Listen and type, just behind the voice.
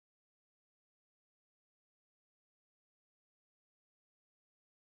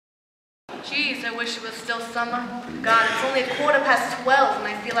Geez, I wish it was still summer. God, it's only 12:15 and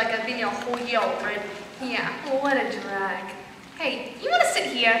I feel like I've been here a whole year already. Yeah, what a drag. Hey, you want to sit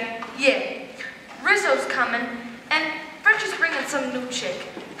here? Yeah. Rizzo's coming, and Frenchie's bringing some new chick.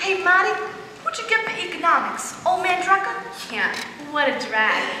 Hey, Marty, what'd you get for economics? Old man Drucker? Yeah, what a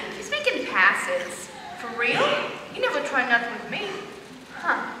drag. He's making passes. For real? You never tried nothing with me.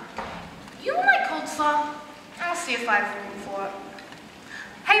 Huh. You don't like cold slaw? I'll see if I have room for it.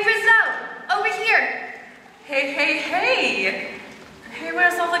 Hey, Rizzo! Over here! Hey, hey, hey! Hey,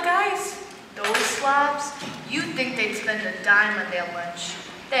 where's all the guys? Those slobs, you'd think they'd spend a dime on their lunch.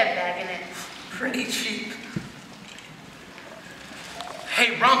 They're bagging it. Pretty cheap.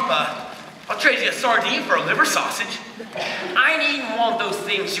 Hey, Rumpa, I'll trade you a sardine for a liver sausage. I ain't eating one of those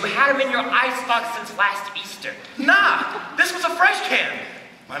things. You had them in your icebox since last Easter. Nah, this was a fresh can.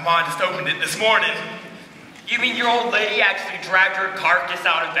 My mom just opened it this morning. You mean your old lady actually dragged her carcass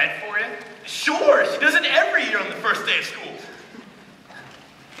out of bed for you? Sure, she does it every year on the first day of school.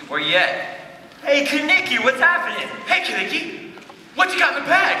 Where you at? Hey, Kaniki, what's happening? Hey, Kaniki, what you got in the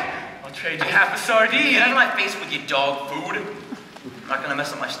bag? I'll trade you half a sardine. Get out of my face with your dog food. I'm not gonna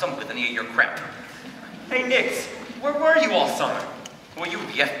mess up my stomach with any of your crap. Hey, Nix, where were you all summer? Were you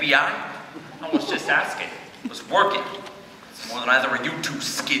the FBI? I was just asking. I was working. It's more than either of you two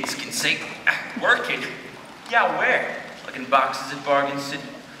skids can say. Working? Yeah, where? Like in boxes at Bargain City.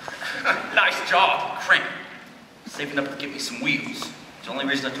 Nice job, crank. Saving up to get me some wheels. It's the only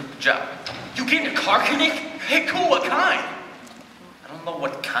reason I took the job. You getting a car, Nick? Hey, cool, what kind? I don't know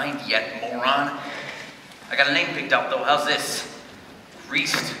what kind yet, moron. I got a name picked out, though. How's this?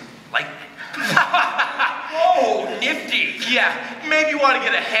 Greased like... Oh, nifty. Yeah, maybe you want to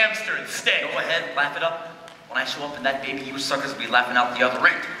get a hamster instead. Go ahead, laugh it up. When I show up in that baby, you suckers will be laughing out the other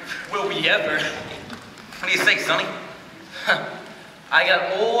end. Will we ever? What do you say, Sonny? I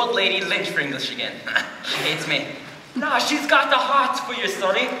got old lady Lynch for English again. She hates me. Nah, she's got the hots for you,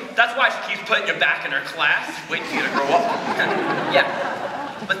 Sonny. That's why she keeps putting you back in her class. Wait for you to grow up.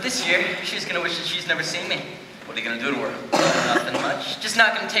 Yeah. But this year, she's gonna wish that she's never seen me. What are you gonna do to her? Nothing much. Just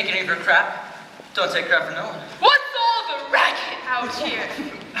not gonna take any of her crap. Don't take crap for no one. What's all the racket out here?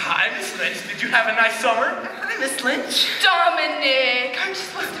 Hi, Miss Lynch. Did you have a nice summer? Hi, Miss Lynch. Dominic, aren't you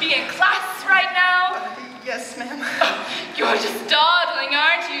supposed to be in class right now? Yes, ma'am. You're just dawdling,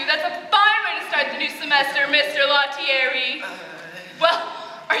 aren't you? That's a fine way to start the new semester, Mr. Lottieri. Well,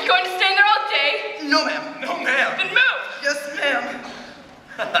 are you going to stay in there all day? No, ma'am. No, ma'am. Then move! Yes, ma'am.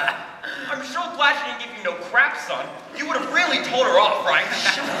 I'm so glad she didn't give you no crap, son. You would have really told her off, right?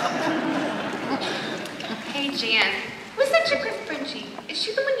 Shut up. Hey, Jan, who's that chick with Frenchie? Is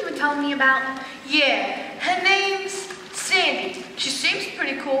she the one you were telling me about? Yeah, her name's Sandy. She seems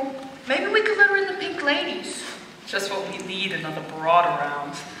pretty cool. Maybe we could let her in the Pink Ladies. Just what we need, another broad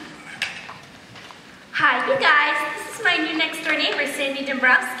around. Hi, you guys. This is my new next-door neighbor, Sandy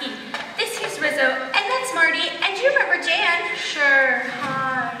Dombrowski. This here's Rizzo, and that's Marty, and you remember Jan. Sure,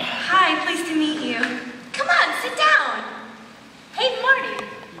 hi. Hi, pleased to meet you. Come on, sit down. Hey, Marty,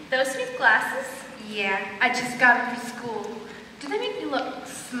 those new glasses? Yeah, I just got them for school. Do they make me look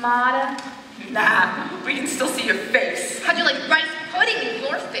smarter? Nah, we can still see your face. How'd you like rice pudding in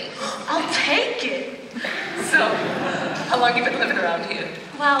your face? I'll take it. So, how long you been living around here?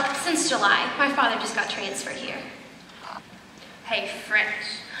 Well, since July. My father just got transferred here. Hey, French,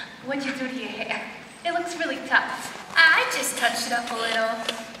 what'd you do to your hair? It looks really tough. I just touched it up a little.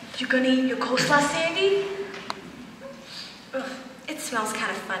 You gonna eat your coleslaw, Sandy? Ugh, it smells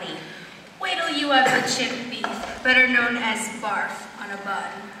kind of funny. Wait till you have the chipped beef, better known as barf, on a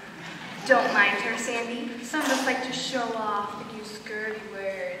bun. Don't mind her, Sandy. Some of us like to show off and use scurvy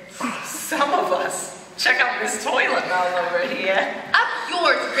words. Some of us. Check out this toilet all over here. Up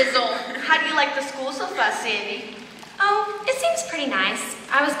yours, Rizzle. How do you like the school so far, Sandy? Oh, it seems pretty nice.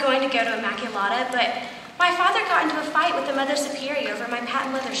 I was going to go to Immaculata, but my father got into a fight with the Mother Superior over my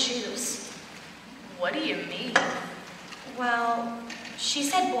patent leather shoes. What do you mean? Well, she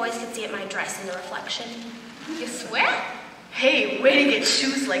said boys could see at my dress in the reflection. You swear? Hey, way to get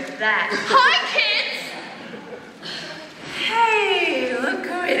shoes like that. Hi, kids! Hey, look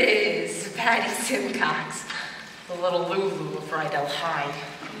who it is. Patty Simcox. The little Lulu of Rydell High.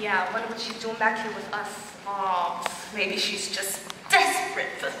 Yeah, I wonder what she's doing back here with us. Oh, maybe she's just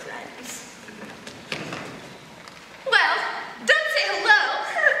desperate for friends. Well, don't say hello.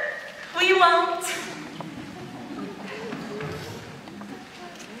 We won't.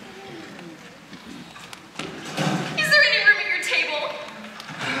 Is there any room at your table?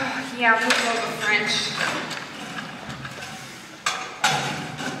 Yeah, I'm moving over French.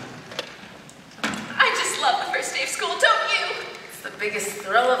 I just love the first day of school, don't you? It's the biggest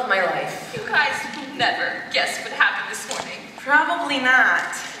thrill of my life. You guys will never guess what happened this morning. Probably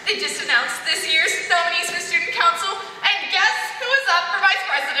not. They just announced this year's nominees for student council, and guess who is up for vice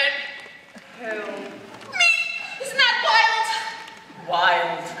president? Who? Me! Isn't that wild?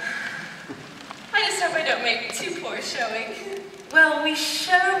 Wild. I just hope I don't make too poor a showing. Well, we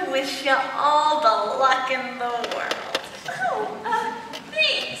sure wish you all the luck in the world. Oh,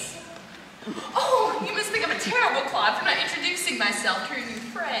 thanks. Oh, you must think I'm a terrible clod for not introducing myself to your new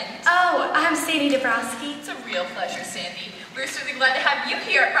friend. Oh, I'm Sadie Dabrowski. It's a real pleasure, Sandy. We're certainly glad to have you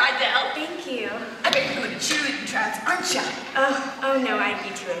here at Rydell. Thank you. I bet you're going to cheerleading tryouts, aren't you? Oh no, I'd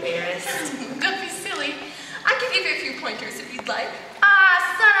be too embarrassed. Don't be silly. I can give you a few pointers if you'd like. Ah,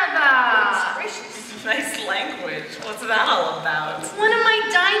 son of a... Gracious. Nice language. What's that all about? One of my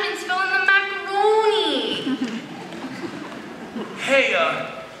diamonds fell in the macaroni. Hey,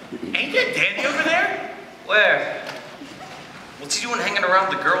 ain't that Danny over there? Where? What's he doing hanging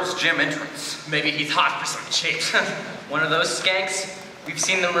around the girls' gym entrance? Maybe he's hot for some chicks. One of those skanks? We've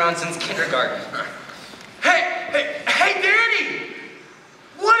seen them around since kindergarten. Hey, Danny!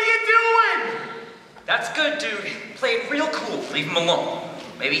 What are you doing? That's good, dude. Played real cool. Leave him alone.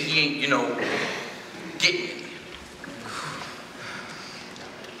 Maybe he ain't, getting it.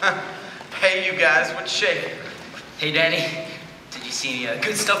 Hey, you guys, what's shaking? Hey, Danny, did you see any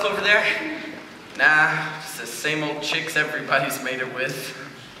good stuff over there? Nah, it's the same old chicks everybody's made it with.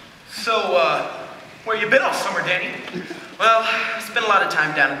 So, where you been all summer, Danny? Well, I spent a lot of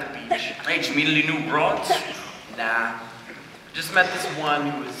time down at the beach. Ain't you meet any new broads? Nah, just met this one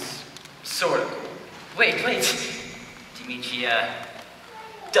who was sort of cool. Wait. Do you mean she,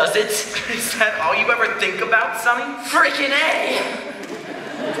 does it? Is that all you ever think about, Sonny? Freaking A!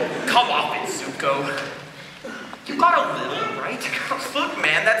 Come off it, Zuko. You got a little, right? Look,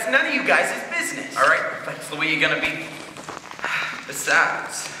 man, that's none of you guys' business. All right, that's the way you're gonna be.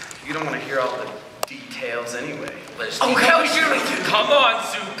 Besides, you don't want to hear all the details anyway. Come on,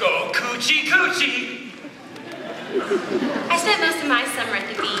 Zuko. Coochie. I spent most of my summer at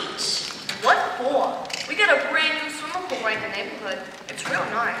the beach. What for? We got a brand new swimming pool right in the neighborhood. It's real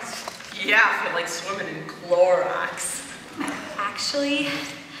nice. Yeah, I feel like swimming in Clorox. Actually,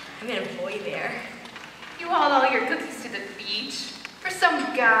 I'm an employee there. You hauled all your cookies to the beach for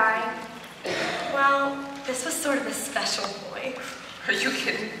some guy. Well, this was sort of a special boy. Are you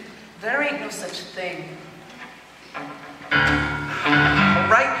kidding? There ain't no such thing. All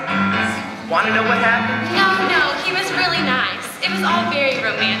right, want to know what happened? No, he was really nice. It was all very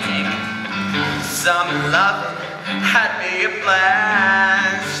romantic. Summer loving had me a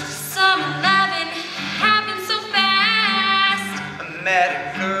blast. Summer loving happened so fast. I met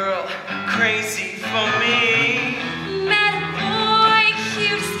a girl crazy for me. Met a boy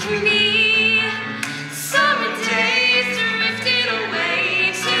cute as can be. Summer days drifted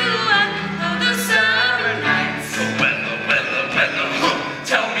away to those summer nights.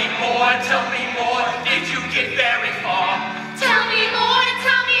 Tell me more. Did you get very far? Tell me more.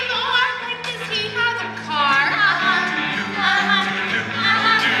 Like, does he have a car?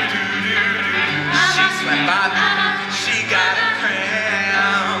 She swam by me, she got a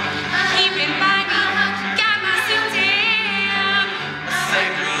cramp. He been by me, got myself down. I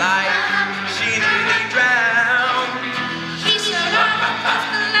saved her life, she nearly drowned. He showed up,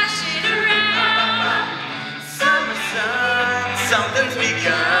 splashed it around. Summer sun, something's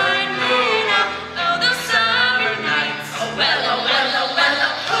begun. Oh, those summer nights. Well.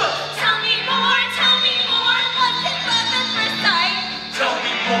 Tell me more. What's it love at first sight? Tell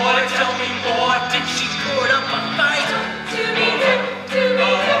me more. Did she put up a fight?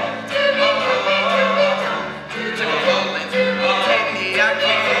 Take me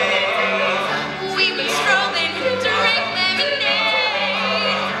arcade. We were strolling, drink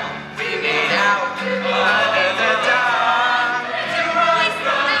lemonade. We made out under the dawn. Voice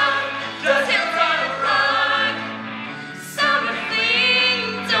out, till run. Summer fling,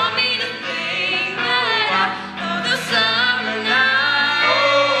 don't mean a thing. Oh, those summer nights.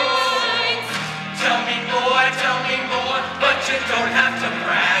 Tell me more, but you don't have to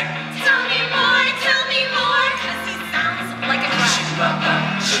brag. Tell me more, 'cause he sounds like a crack.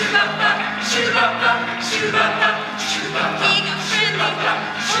 He got friendly,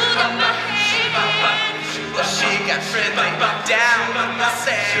 hold up my hand. Well, she got friendly down in the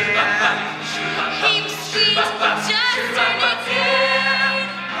sand. He was sweet, just turning 10.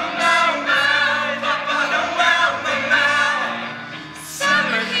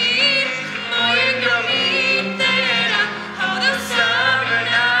 Summer heat, more you can meet than all the summer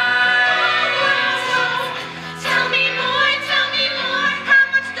nights. Tell me more, how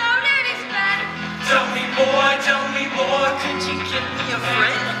much dough did he spend? Tell me more, could you get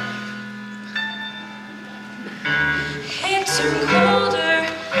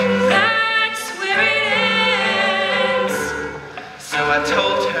I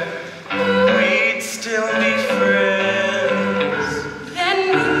told her we'd still be friends. Then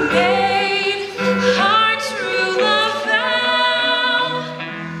we made our true love vow.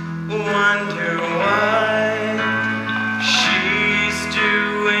 Wonder what she's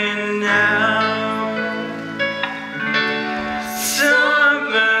doing now.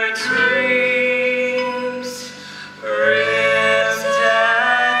 Summer dreams ripped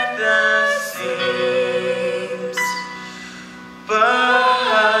at the seams, but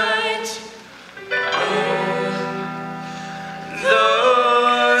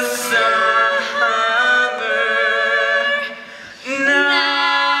those summer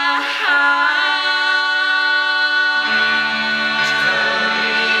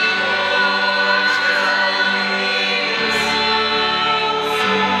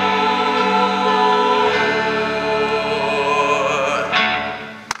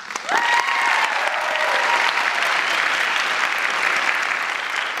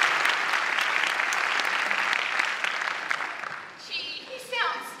Gee, he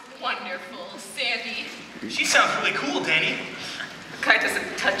sounds wonderful, Sandy. She sounds really cool, Danny. The guy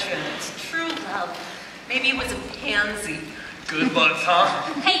doesn't touch you, and it's true love. Maybe it was a pansy. Good looks, huh?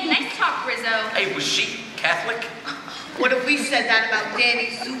 Hey, nice talk, Rizzo. Hey, was she Catholic? What if we said that about Danny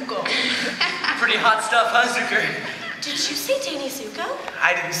Zuko? Pretty hot stuff, huh, Zucker? Did you say Danny Zuko?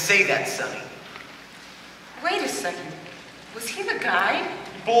 I didn't say that, Sonny. Wait a second. Was he the guy?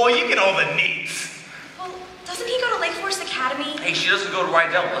 Boy, you get all the needs. Well, doesn't he go to Lake Forest Academy? Hey, she doesn't go to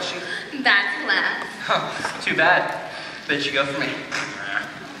Rydell, does she? That's last. Huh, too bad. Bet you go for me.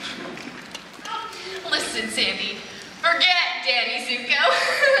 Listen, Sandy, forget Danny Zuko.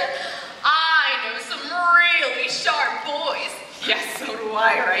 I know some really sharp boys. Yes, so do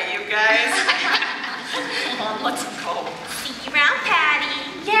I, right, you guys? Come on, let's go. See you around, Patty.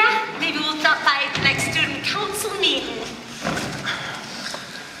 Yeah, maybe we'll stop by at the next student council meeting.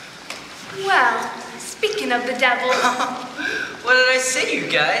 Well, speaking of the devil, What did I say to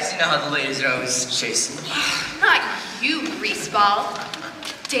you guys? You know how the ladies are always chasing me. not you, greaseball.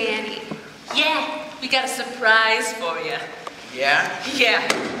 Danny. Yeah, we got a surprise for you. Yeah? Yeah.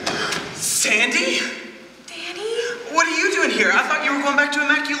 Sandy? Danny? What are you doing here? I thought you were going back to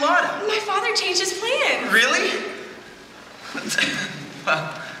Immaculata. My father changed his plans. Really?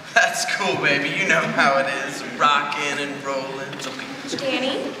 Well, that's cool, baby. You know how it is. Rocking and rolling.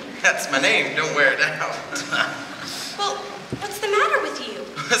 Danny? That's my name. Don't wear it out. Well, what's the matter with you?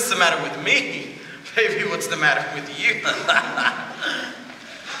 What's the matter with me? Baby, what's the matter with you?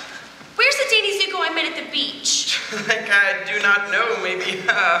 Where's the Danny Zuko I met at the beach? Like, I do not know. Maybe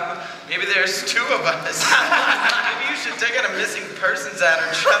there's two of us. Maybe you should take out a missing persons ad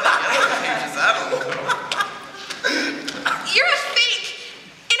or try the yellow pages. I don't know. You're a fake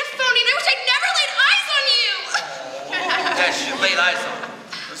and a phony, and I wish I'd never laid eyes on you. Yeah, she laid eyes on her.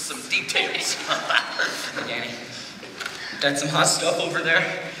 There's some details. Hey, Danny. Got some hot stuff over there?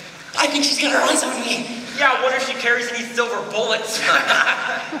 I think she's got her eyes on me. Yeah, I wonder if she carries any silver bullets.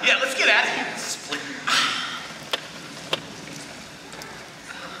 Yeah, let's get out of here. Split.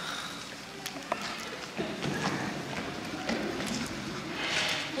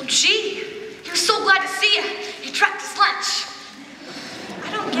 Well, gee, he was so glad to see you. You tracked his lunch. I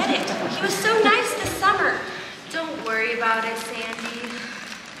don't get it. He was so nice this summer. Don't worry about it, Sandy.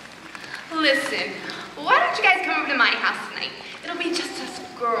 Listen, why don't you guys come over to my house tonight? It'll be just us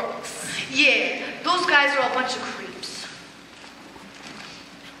girls. Yeah, those guys are all a bunch of creeps.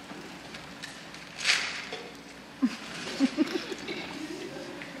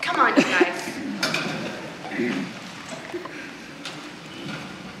 Come on, you guys.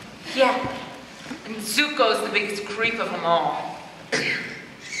 Yeah. And Zuko's the biggest creep of them all.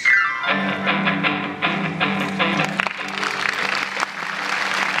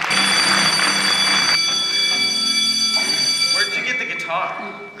 Where'd you get the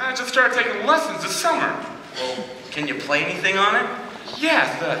guitar? I just started taking lessons this summer. Well, can you play anything on it?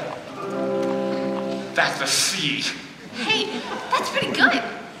 Yes, that's the C. Hey, that's pretty good.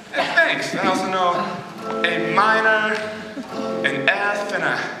 Hey, thanks. I also know a minor, an F, and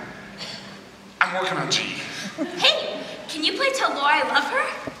I'm working on G. Hey, can you play Tell Laura I Love Her?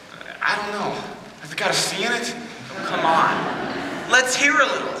 I don't know. Has it got a C in it? Come on. Let's hear a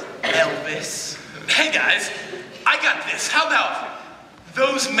little, Elvis. Hey, guys, I got this. How about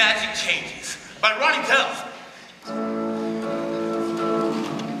Those Magic Changes by Ronnie Tells?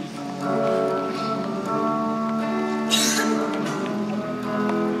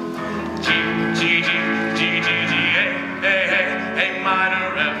 A minor,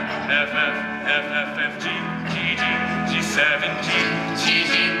 F, F, F, F, F, F, G, G, G, G7, G, G,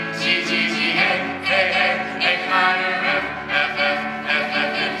 G, G, G, G, A minor, F, F, F,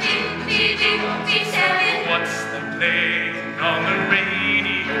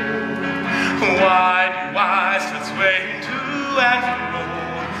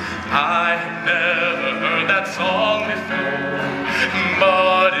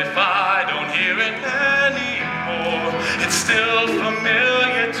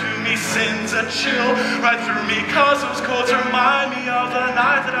 a chill right through me, 'cause those chords remind me of the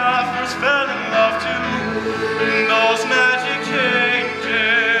night that I first fell in love too. Those magic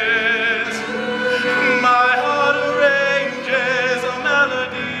changes, my heart arranges a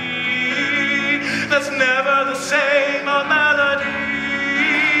melody that's never the same, a melody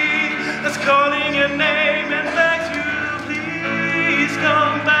that's calling your name and begs you, please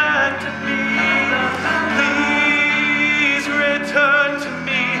come back to me. Please return to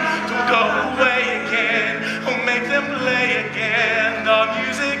me. Don't go away again. Oh, make them play again. The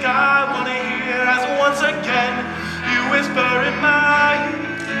music I want to hear as once again you whisper in my ear.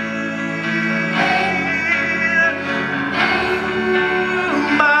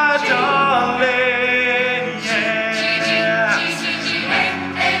 My darling, yeah.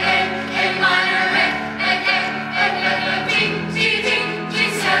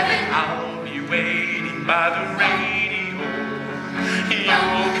 I'll be waiting by the radio.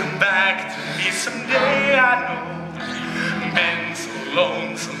 You'll come back to me someday, I know. Been so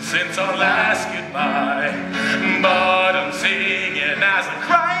lonesome since our last goodbye, but I'm singing as I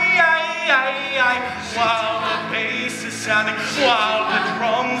cry, while the bass is sounding, while the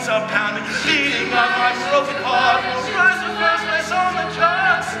drums are pounding, beating on my broken heart will rise to first place on the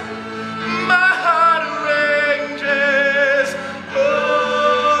charts. My heart arranges, oh,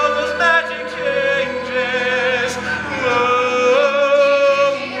 those magic changes, oh.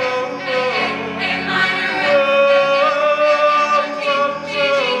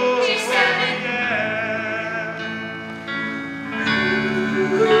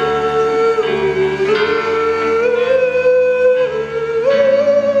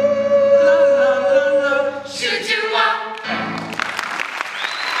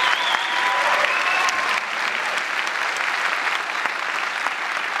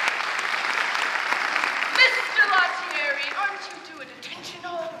 Mr. Latieri, aren't you due at attention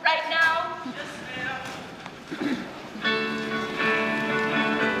hall right now? Yes, ma'am.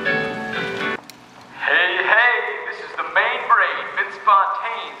 Hey, this is the main brain, Vince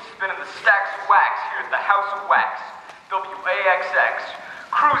Fontaine, spinning the stacks of wax here at the House of Wax. WAXX.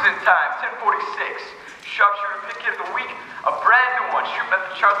 Cruising time, 1046. Sharpshooter pick of the week, a brand new one, shooting at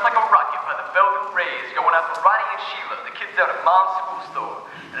the charts like a rocket by the Velvet Rays, going out to Ronnie and Sheila, the kids out at Mom's school store,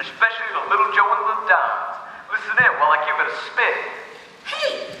 and especially the little Joe and the Dons. Listen in while I give it a spin.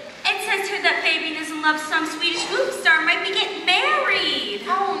 Hey, it says here that Fabian is in love with some Swedish movie star and might be getting married.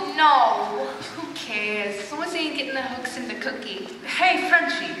 Oh no. Who cares? As long as they ain't getting the hooks in the cookie. Hey,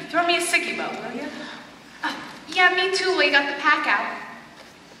 Frenchie, throw me a ciggy boat, will you? Yeah, me too. We got the pack out.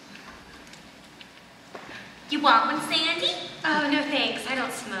 You want one, Sandy? Oh, no thanks. I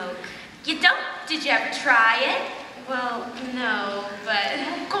don't smoke. You don't? Did you ever try it? Well, no, but...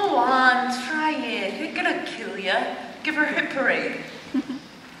 Go on, try it. It's gonna kill you. Give her a hit parade.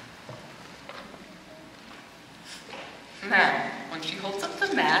 Now, when she holds up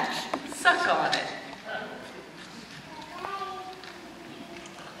the match, suck on it.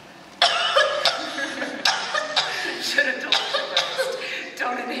 Should have told you first.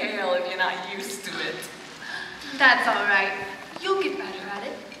 Don't inhale if you're not used to it. That's all right. You'll get better at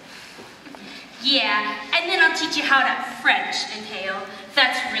it. Yeah, and then I'll teach you how to French inhale.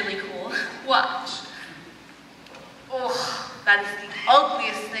 That's really cool. Watch. Oh, that's the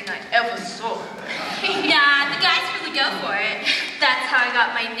ugliest thing I ever saw. Nah, the guys really go for it. That's how I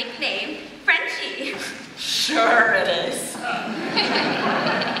got my nickname, Frenchie. Sure it is.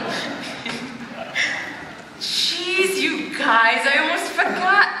 Jeez, you guys, I almost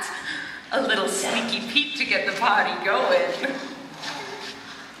forgot. A little sneaky peek to get the party going.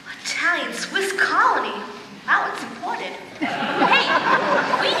 Italian Swiss colony. Wow, it's imported. Hey,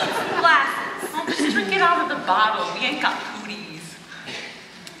 we need some glasses. I'll just drink it out of the bottle. We ain't got cooties.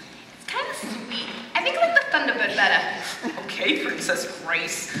 It's kind of sweet. I think I like the Thunderbird better. Okay, Princess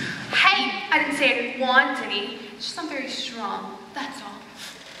Grace. Hey, I didn't say I didn't want any. It's just I'm very strong. That's all.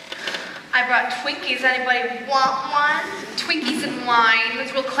 I brought Twinkies. Anybody want one? Twinkies and wine.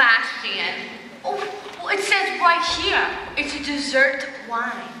 It's real classy. And oh, well, it says right here. It's a dessert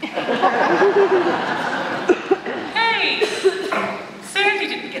wine. Hey, Sandy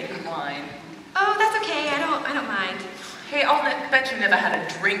didn't get the wine. Oh, that's okay. I don't mind. Hey, I'll bet you never had a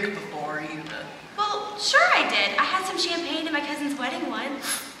drink before either. Well, sure I did. I had some champagne at my cousin's wedding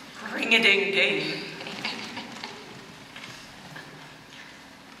once. Ring-a-ding-ding.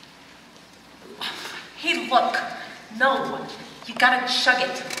 Hey, look. No, you gotta chug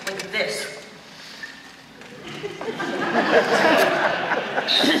it like this.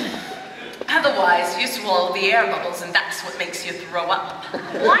 Otherwise, you swallow the air bubbles and that's what makes you throw up.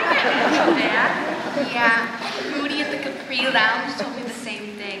 Why not do that? Yeah, Rudy at the Capri Lounge told me the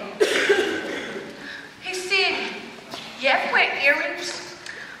same thing. Yeah, wear earrings.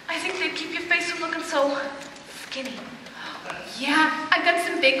 I think they'd keep your face from looking so skinny. Yeah, I've got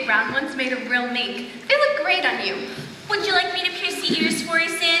some big round ones made of real mink. They look great on you. Would you like me to pierce the ears for you,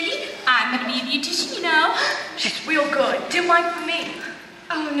 Sandy? I'm gonna be a beautician, you know. She's real good. Do one for me.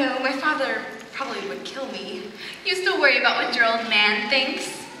 Oh no, my father probably would kill me. You still worry about what your old man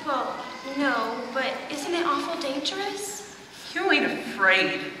thinks? Well, no, but isn't it awful dangerous? You ain't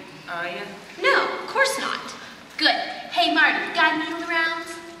afraid, are you? No, of course not. Good. Hey, Marty, got a needle around?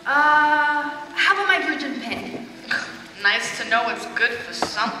 How about my virgin pin? Nice to know it's good for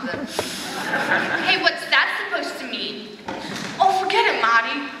something. Hey, what's that supposed to mean? Oh, forget it,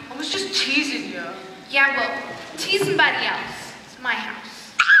 Marty. I was just teasing you. Yeah, well, tease somebody else. It's my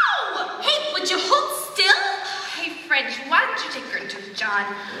house. Ow! Hey, would you hold still? Hey, French, why don't you take her into John?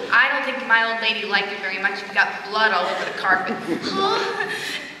 I don't think my old lady liked it very much if you got blood all over the carpet. Oh,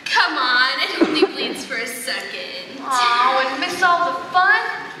 come on, it only bleeds for a second. Oh, and miss all the fun?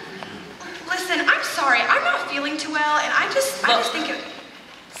 Listen, I'm sorry. I'm not feeling too well, and I just think it...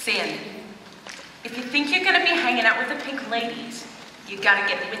 Sandy, if you think you're gonna be hanging out with the pink ladies, you gotta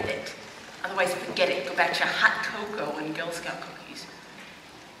get with it. Otherwise, forget it. Go back to your hot cocoa and Girl Scout cookies.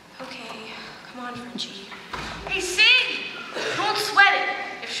 Okay, come on, Frenchie. Hey, Sandy, don't sweat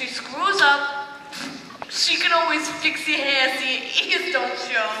it. If she screws up, she can always fix your hair so your ears don't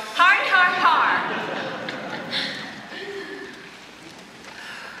show. Hard, hard, hard.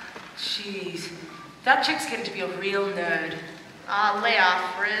 Jeez, that chick's getting to be a real nerd. Lay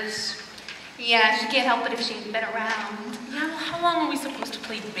off, Riz. Yeah, she can't help it if she ain't been around. Yeah, well, how long are we supposed to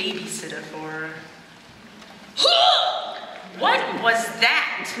play babysitter for? What was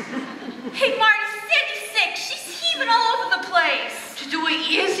that? Hey, Marty, Sandy's sick. She's heaving all over the place. Did you do her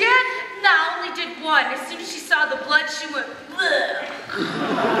ears yet? No, only did one. As soon as she saw the blood, she went, bleh.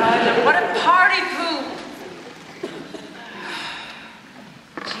 God, what a party poop.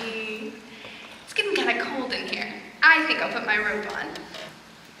 Gee, it's getting kind of cold in here. I think I'll put my robe on.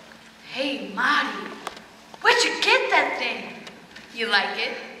 Hey, Marty, where'd you get that thing? You like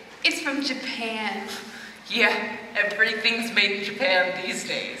it? It's from Japan. Yeah, everything's made in Japan these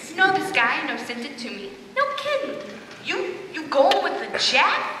days. You know this guy? No, sent it to me. No kidding. You going with the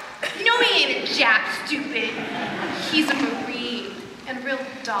Jap? No, he ain't a Jap, stupid. He's a Marine. And real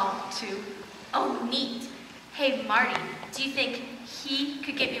dull, too. Oh, neat. Hey, Marty, do you think he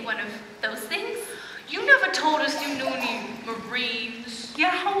could get me one of those things? You never told us you knew any Marines.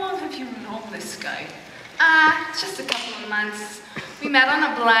 Yeah, how long have you known this guy? Just a couple of months. We met on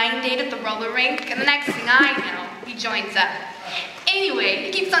a blind date at the roller rink, and the next thing I know, he joins up. Anyway,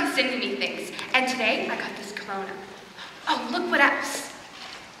 he keeps on sending me things, and today I got this kimono. Oh, look what else.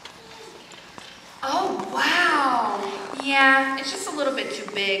 Oh, wow. Yeah, it's just a little bit too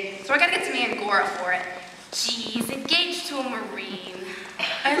big, so I gotta get some Angora for it. Geez, engaged to a Marine.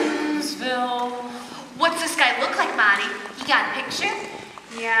 Evansville. What's this guy look like, Marty? You got a picture?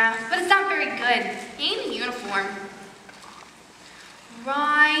 Yeah, but it's not very good. He ain't in uniform.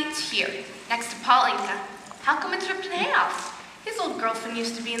 Right here, next to Paulinka. How come it's ripped in half? His old girlfriend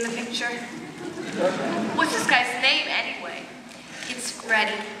used to be in the picture. What's this guy's name, anyway? It's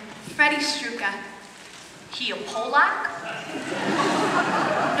Freddie. Freddie Struka. He a Polak?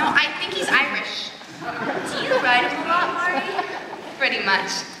 No, I think he's Irish. Do you write him a lot, Marty? Pretty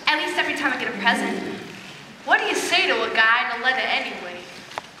much. At least every time I get a present. What do you say to a guy in a letter anyway?